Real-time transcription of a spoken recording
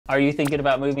Are you thinking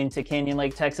about moving to Canyon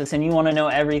Lake, Texas, and you want to know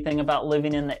everything about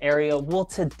living in the area? Well,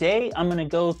 today I'm going to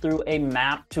go through a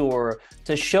map tour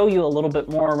to show you a little bit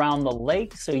more around the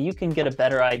lake so you can get a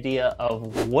better idea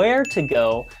of where to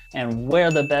go and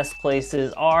where the best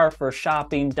places are for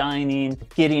shopping, dining,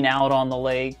 getting out on the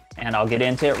lake. And I'll get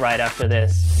into it right after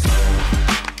this.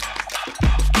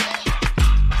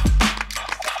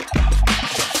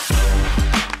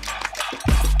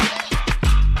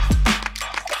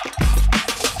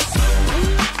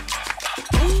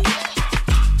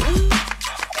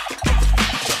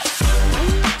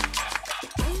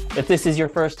 If this is your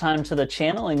first time to the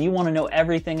channel and you want to know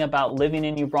everything about living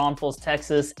in New Braunfels,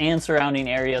 Texas and surrounding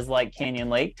areas like Canyon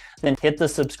Lake, then hit the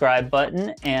subscribe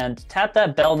button and tap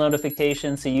that bell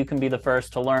notification so you can be the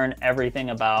first to learn everything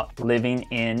about living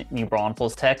in New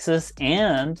Braunfels, Texas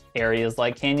and areas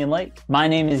like Canyon Lake. My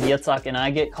name is Yitzhak and I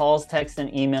get calls, texts,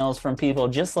 and emails from people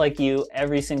just like you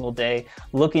every single day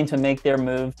looking to make their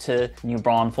move to New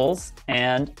Braunfels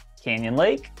and Canyon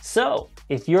Lake. So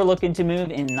if you're looking to move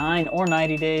in 9 or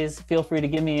 90 days, feel free to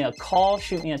give me a call,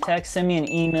 shoot me a text, send me an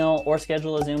email, or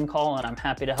schedule a Zoom call, and I'm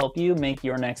happy to help you make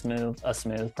your next move a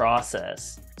smooth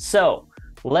process. So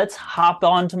let's hop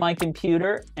onto my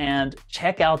computer and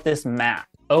check out this map.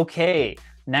 Okay,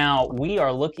 now we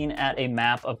are looking at a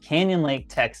map of Canyon Lake,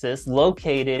 Texas,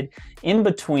 located in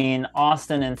between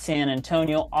Austin and San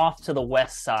Antonio off to the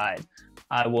west side.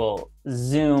 I will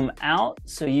zoom out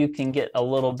so you can get a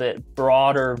little bit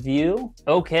broader view.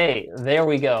 Okay, there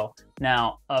we go.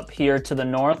 Now up here to the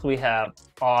north, we have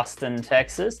Austin,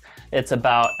 Texas. It's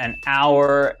about an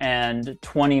hour and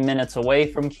 20 minutes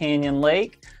away from Canyon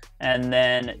Lake. And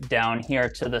then down here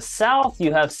to the south,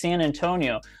 you have San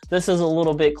Antonio. This is a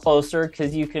little bit closer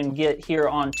because you can get here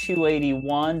on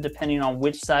 281, depending on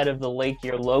which side of the lake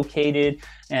you're located,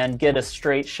 and get a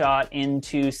straight shot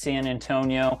into San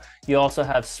Antonio. You also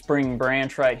have Spring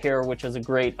Branch right here, which is a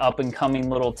great up and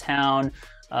coming little town.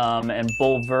 And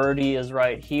Bull Verde is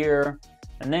right here.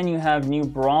 And then you have New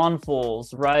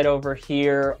Braunfels right over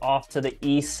here off to the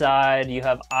east side. You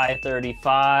have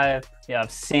I-35, you have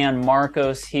San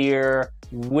Marcos here,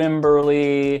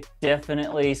 Wimberley,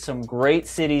 definitely some great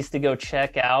cities to go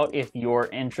check out if you're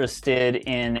interested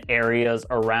in areas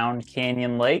around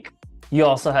Canyon Lake. You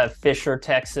also have Fisher,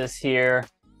 Texas here.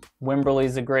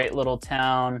 Wimberley's a great little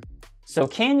town. So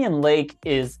Canyon Lake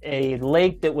is a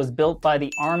lake that was built by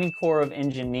the Army Corps of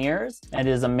Engineers. It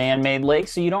is a man-made lake,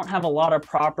 so you don't have a lot of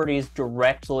properties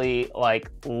directly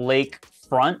like lake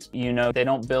front. You know, they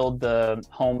don't build the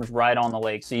homes right on the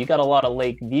lake. So you got a lot of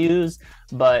lake views,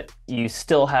 but you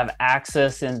still have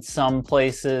access in some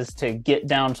places to get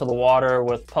down to the water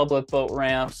with public boat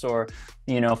ramps or,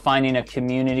 you know, finding a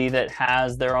community that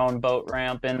has their own boat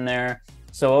ramp in there.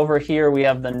 So over here we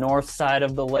have the north side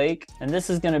of the lake, and this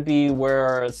is going to be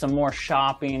where some more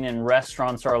shopping and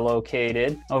restaurants are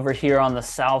located. Over here on the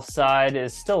south side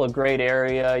is still a great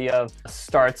area. You have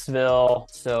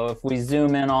Startsville. So if we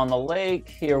zoom in on the lake,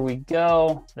 here we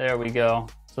go. There we go.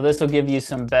 So this will give you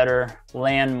some better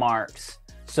landmarks.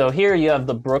 So here you have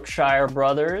the Brookshire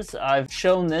Brothers. I've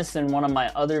shown this in one of my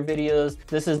other videos.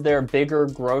 This is their bigger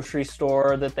grocery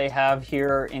store that they have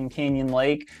here in Canyon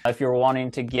Lake. If you're wanting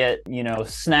to get, you know,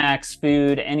 snacks,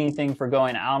 food, anything for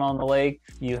going out on the lake,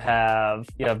 you have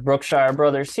Brookshire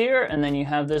Brothers here, and then you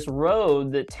have this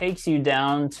road that takes you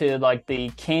down to like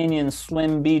the Canyon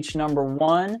Swim Beach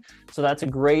 #1. So that's a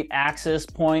great access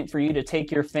point for you to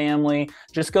take your family,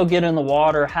 just go get in the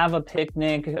water, have a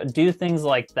picnic, do things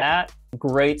like that.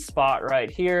 Great spot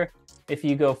right here. If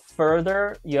you go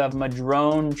further, you have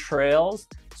Madrone Trails.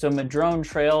 So Madrone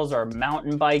Trails are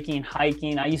mountain biking,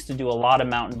 hiking. I used to do a lot of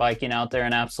mountain biking out there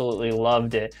and absolutely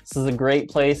loved it. This is a great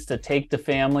place to take the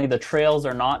family. The trails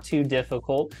are not too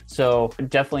difficult, so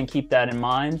definitely keep that in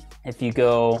mind. If you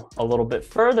go a little bit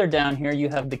further down here, you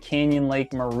have the Canyon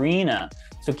Lake Marina.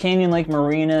 So Canyon Lake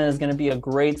Marina is going to be a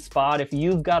great spot. If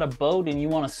you've got a boat and you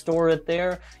want to store it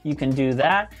there, you can do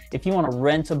that. If you want to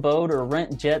rent a boat or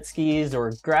rent jet skis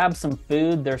or grab some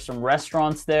food, there's some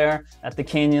restaurants there at the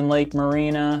Canyon Lake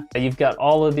Marina. You've got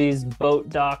all of these boat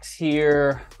docks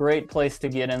here. Great place to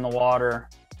get in the water.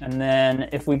 And then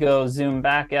if we go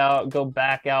back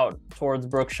out towards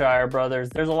Brookshire Brothers,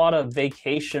 there's a lot of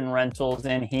vacation rentals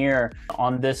in here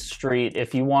on this street.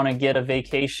 If you want to get a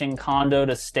vacation condo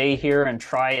to stay here and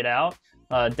try it out,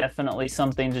 definitely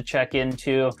something to check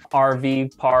into.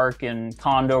 RV park and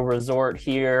condo resort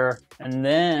here. And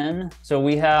then, so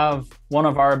we have one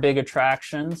of our big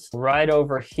attractions right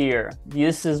over here.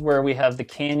 This is where we have the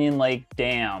Canyon Lake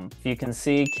Dam. If you can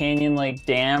see, Canyon Lake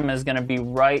Dam is going to be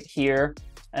right here.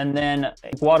 And then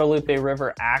Guadalupe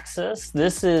River access.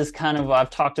 This is kind of, I've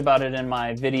talked about it in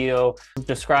my video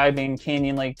describing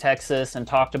Canyon Lake, Texas, and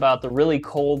talked about the really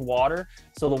cold water.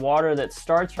 So the water that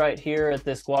starts right here at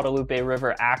this Guadalupe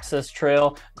River access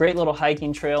trail, great little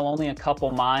hiking trail, only a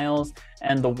couple miles.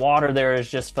 And the water there is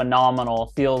just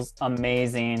phenomenal, feels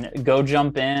amazing. Go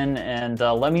jump in and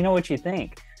let me know what you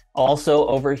think. Also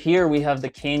over here, we have the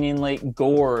Canyon Lake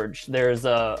Gorge. There's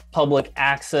a public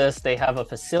access. They have a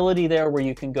facility there where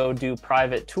you can go do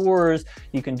private tours.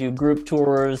 You can do group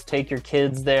tours, take your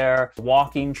kids there,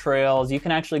 walking trails. You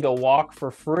can actually go walk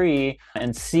for free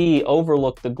and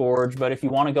overlook the gorge. But if you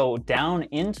want to go down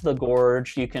into the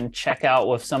gorge, you can check out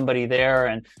with somebody there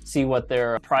and see what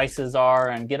their prices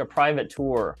are and get a private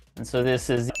tour. And so this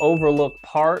is Overlook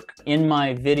Park. In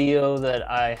my video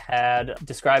that I had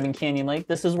describing Canyon Lake,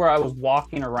 this is where I was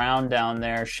walking around down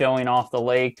there, showing off the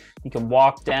lake. You can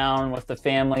walk down with the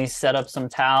family, set up some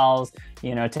towels,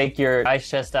 take your ice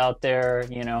chest out there,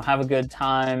 have a good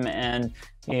time, and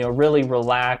really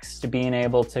relax to being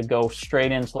able to go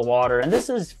straight into the water. And this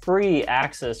is free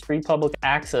access, free public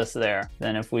access there.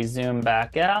 Then if we zoom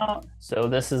back out, so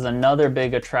this is another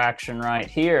big attraction right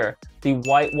here, the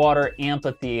Whitewater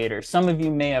Amphitheater. Some of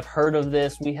you may have heard of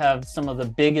this. We have some of the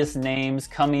biggest names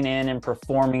coming in and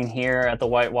performing here at the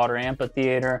Whitewater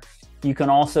Amphitheater. You can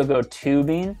also go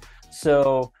tubing.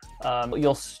 So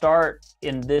you'll start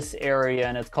in this area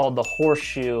and it's called the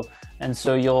Horseshoe. And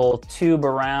so you'll tube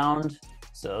around.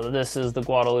 So this is the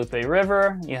Guadalupe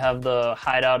River. You have the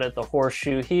hideout at the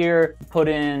Horseshoe here. Put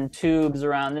in tubes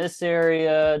around this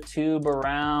area, tube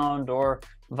around, or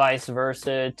vice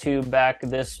versa, tube back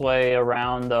this way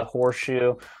around the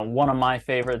Horseshoe. One of my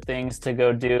favorite things to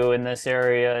go do in this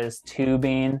area is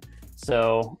tubing.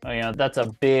 So, that's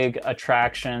a big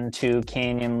attraction to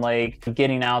Canyon Lake,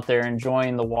 getting out there,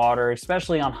 enjoying the water,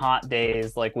 especially on hot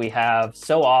days like we have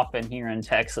so often here in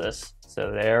Texas. So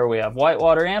there we have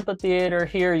Whitewater Amphitheater.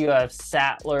 Here you have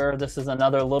Sattler. This is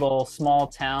another little small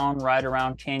town right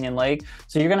around Canyon Lake.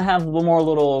 So you're gonna have more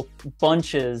little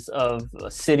bunches of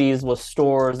cities with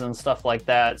stores and stuff like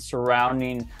that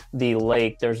surrounding the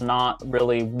lake. There's not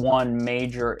really one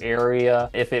major area.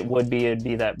 If it would be, it'd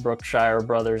be that Brookshire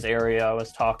Brothers area I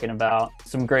was talking about.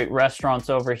 Some great restaurants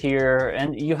over here,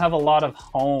 and you have a lot of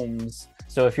homes.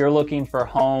 So if you're looking for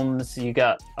homes, you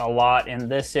got a lot in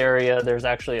this area. There's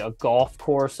actually a golf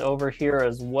course over here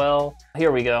as well.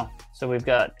 Here we go. So we've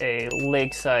got a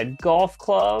lakeside golf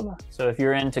club. So if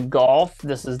you're into golf,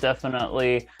 this is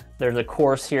definitely, there's a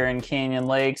course here in Canyon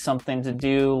Lake, something to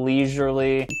do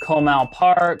leisurely. Comal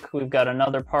Park, we've got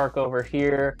another park over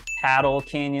here. Paddle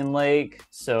Canyon Lake.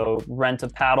 So rent a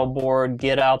paddle board,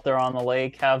 get out there on the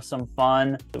lake, have some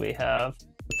fun. We have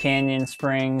Canyon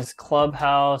Springs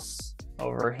Clubhouse.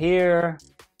 Over here,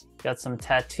 got some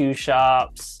tattoo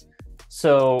shops.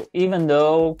 So even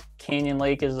though Canyon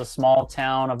Lake is a small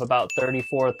town of about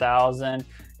 34,000,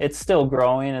 it's still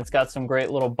growing. It's got some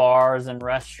great little bars and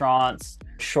restaurants,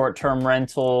 short-term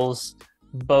rentals,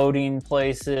 boating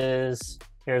places.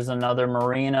 Here's another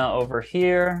marina over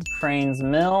here, Cranes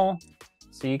Mill.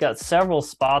 So you got several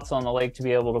spots on the lake to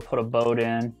be able to put a boat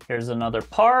in. Here's another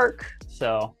park.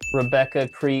 So Rebecca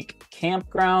Creek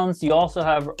campgrounds. You also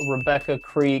have Rebecca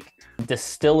Creek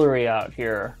Distillery out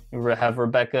here. We have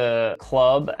Rebecca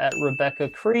Club at Rebecca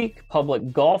Creek,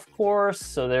 public golf course.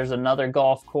 So there's another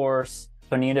golf course.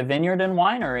 Bonita Vineyard and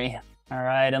Winery. All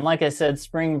right, and like I said,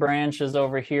 Spring Branch is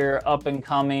over here, up and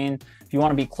coming. If you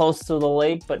want to be close to the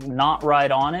lake, but not right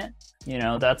on it,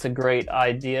 that's a great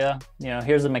idea.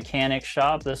 Here's a mechanic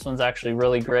shop. This one's actually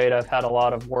really great. I've had a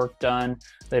lot of work done.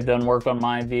 They've done work on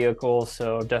my vehicle,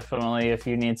 so definitely if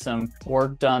you need some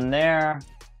work done there.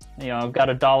 I've got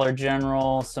a Dollar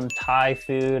General, some Thai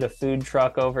food, a food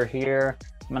truck over here.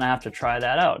 I'm gonna have to try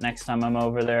that out next time I'm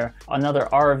over there. Another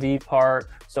RV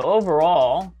park. So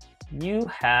overall, you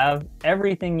have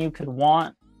everything you could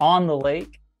want on the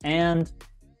lake, and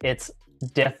it's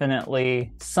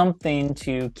definitely something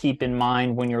to keep in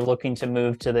mind when you're looking to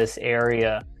move to this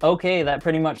area. Okay, that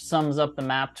pretty much sums up the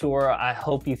map tour. I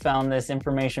hope you found this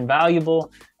information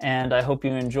valuable, and I hope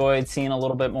you enjoyed seeing a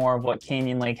little bit more of what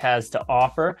Canyon Lake has to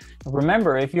offer.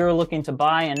 Remember, if you're looking to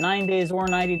buy in 9 days or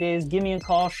 90 days, give me a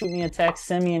call, shoot me a text,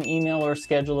 send me an email, or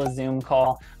schedule a Zoom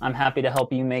call. I'm happy to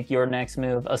help you make your next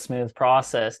move a smooth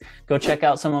process. Go check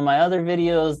out some of my other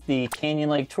videos, the Canyon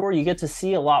Lake tour. You get to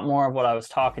see a lot more of what I was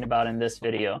talking about in this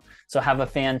video. So have a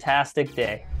fantastic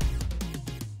day.